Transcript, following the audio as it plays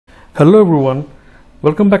Hello everyone,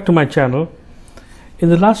 welcome back to my channel. In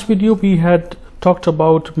the last video we had talked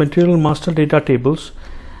about material master data tables.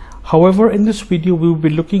 However, in this video we will be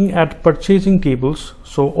looking at purchasing tables,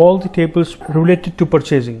 so all the tables related to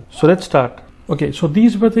purchasing. So let's start. Okay, so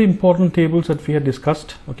these were the important tables that we had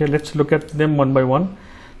discussed. Okay, let's look at them one by one.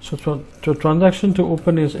 So transaction to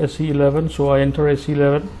open is SE11, so I enter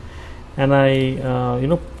SE11 and I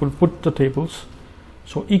will put the tables.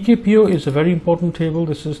 So EKPO is a very important table.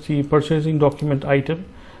 This is the purchasing document item.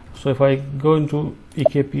 So if I go into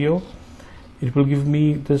EKPO, it will give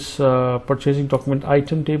me this purchasing document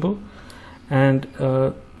item table, and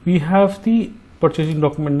we have the purchasing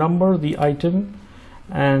document number, the item,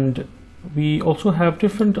 and we also have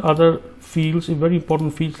different other fields, very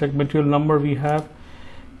important fields like material number. We have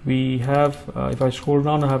if I scroll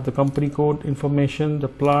down, I have the company code information, the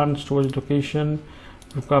plant, storage location,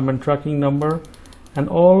 requirement tracking number, and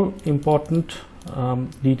all important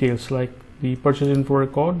details like the purchase info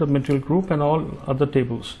record, the material group, and all other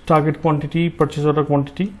tables. Target quantity, purchase order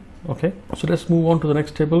quantity. Okay, so let's move on to the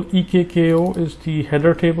next table. EKKO is the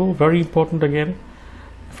header table, very important again.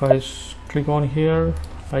 If I click on here,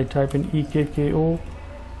 I type in EKKO.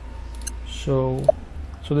 So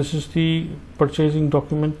this is the purchasing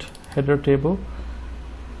document header table.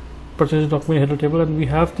 Purchasing document header table, and we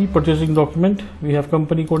have the purchasing document, we have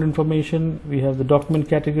company code information, we have the document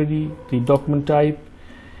category, the document type.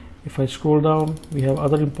 If I scroll down, we have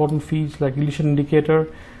other important fields like deletion indicator,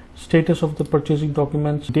 status of the purchasing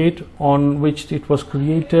documents, date on which it was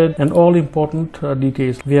created, and all important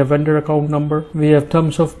details. We have vendor account number, we have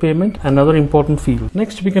terms of payment, and other important fields.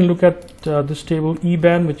 Next we can look at this table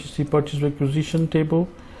EBAN, which is the purchase requisition table.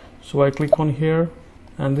 So I click on here,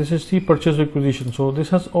 and this is the purchase requisition. So this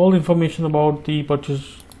has all information about the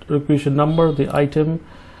purchase requisition number, the item,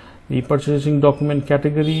 the purchasing document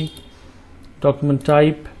category, document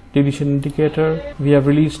type, deletion indicator. We have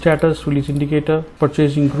release status, release indicator,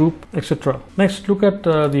 purchasing group, etc. Next, look at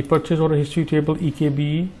the purchase order history table,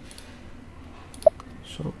 EKBE.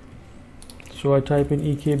 So I type in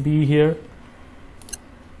EKBE here.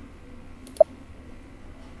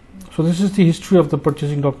 So this is the history of the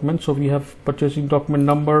purchasing document. So we have purchasing document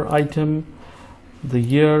number, item, the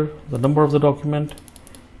year, the number of the document.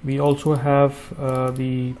 We also have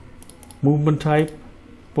the movement type,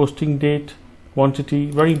 posting date,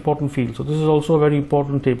 quantity, very important field. So this is also a very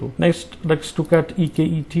important table. Next, let's look at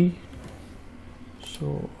EKET.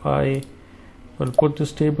 So I will put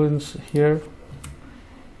this table in here.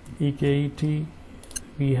 EKET,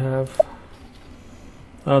 we have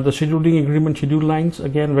the scheduling agreement schedule lines,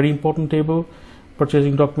 again very important table.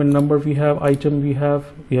 Purchasing document number, we have item, we have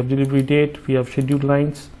delivery date, we have schedule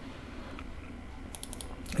lines.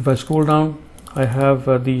 If I scroll down, I have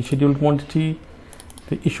the scheduled quantity,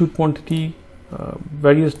 the issued quantity,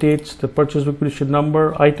 various dates, the purchase requisition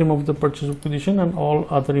number, item of the purchase requisition, and all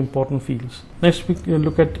other important fields. Next we can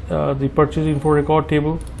look at the purchase info record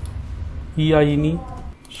table, EINE.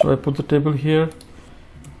 So I put the table here.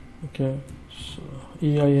 Okay, so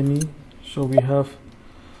EINE. So we have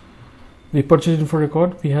the purchase info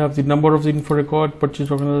record, we have the number of the info record, purchase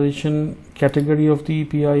organization, category of the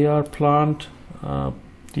PIR, plant,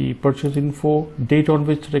 the purchase info, date on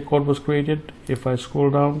which the record was created. If I scroll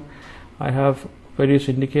down, I have various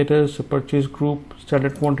indicators, the purchase group,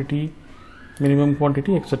 standard quantity, minimum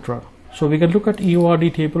quantity, etc. So we can look at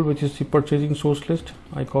EORD table, which is the purchasing source list.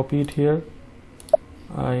 I copy it here,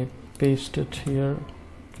 I paste it here.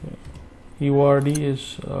 Okay. EORD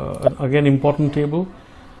is again important table.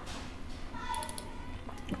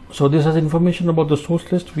 So this has information about the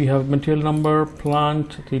source list. We have material number,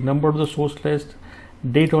 plant, the number of the source list,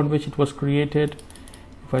 date on which it was created.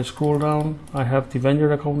 If I scroll down, I have the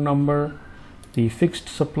vendor account number, the fixed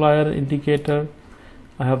supplier indicator,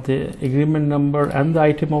 I have the agreement number and the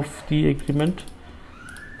item of the agreement,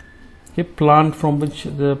 okay, plant from which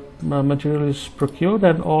the material is procured,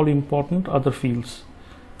 and all important other fields.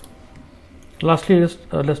 Lastly,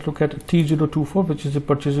 let's look at T024, which is the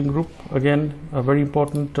purchasing group. Again, a very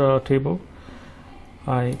important table.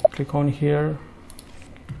 I click on here,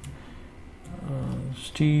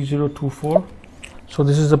 T024. So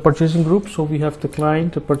this is the purchasing group. So we have the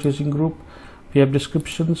client, the purchasing group, we have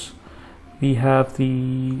descriptions, we have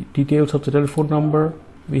the details of the telephone number,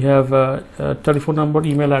 we have telephone number,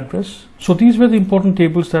 email address. So these were the important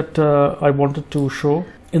tables that I wanted to show.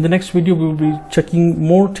 In the next video, we will be checking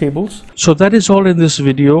more tables. So that is all in this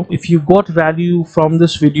video. If you got value from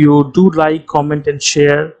this video, do like, comment, and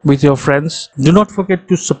share with your friends. Do not forget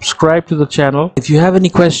to subscribe to the channel. If you have any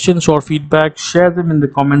questions or feedback, share them in the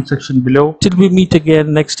comment section below. Till we meet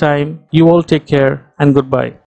again next time, you all take care and goodbye.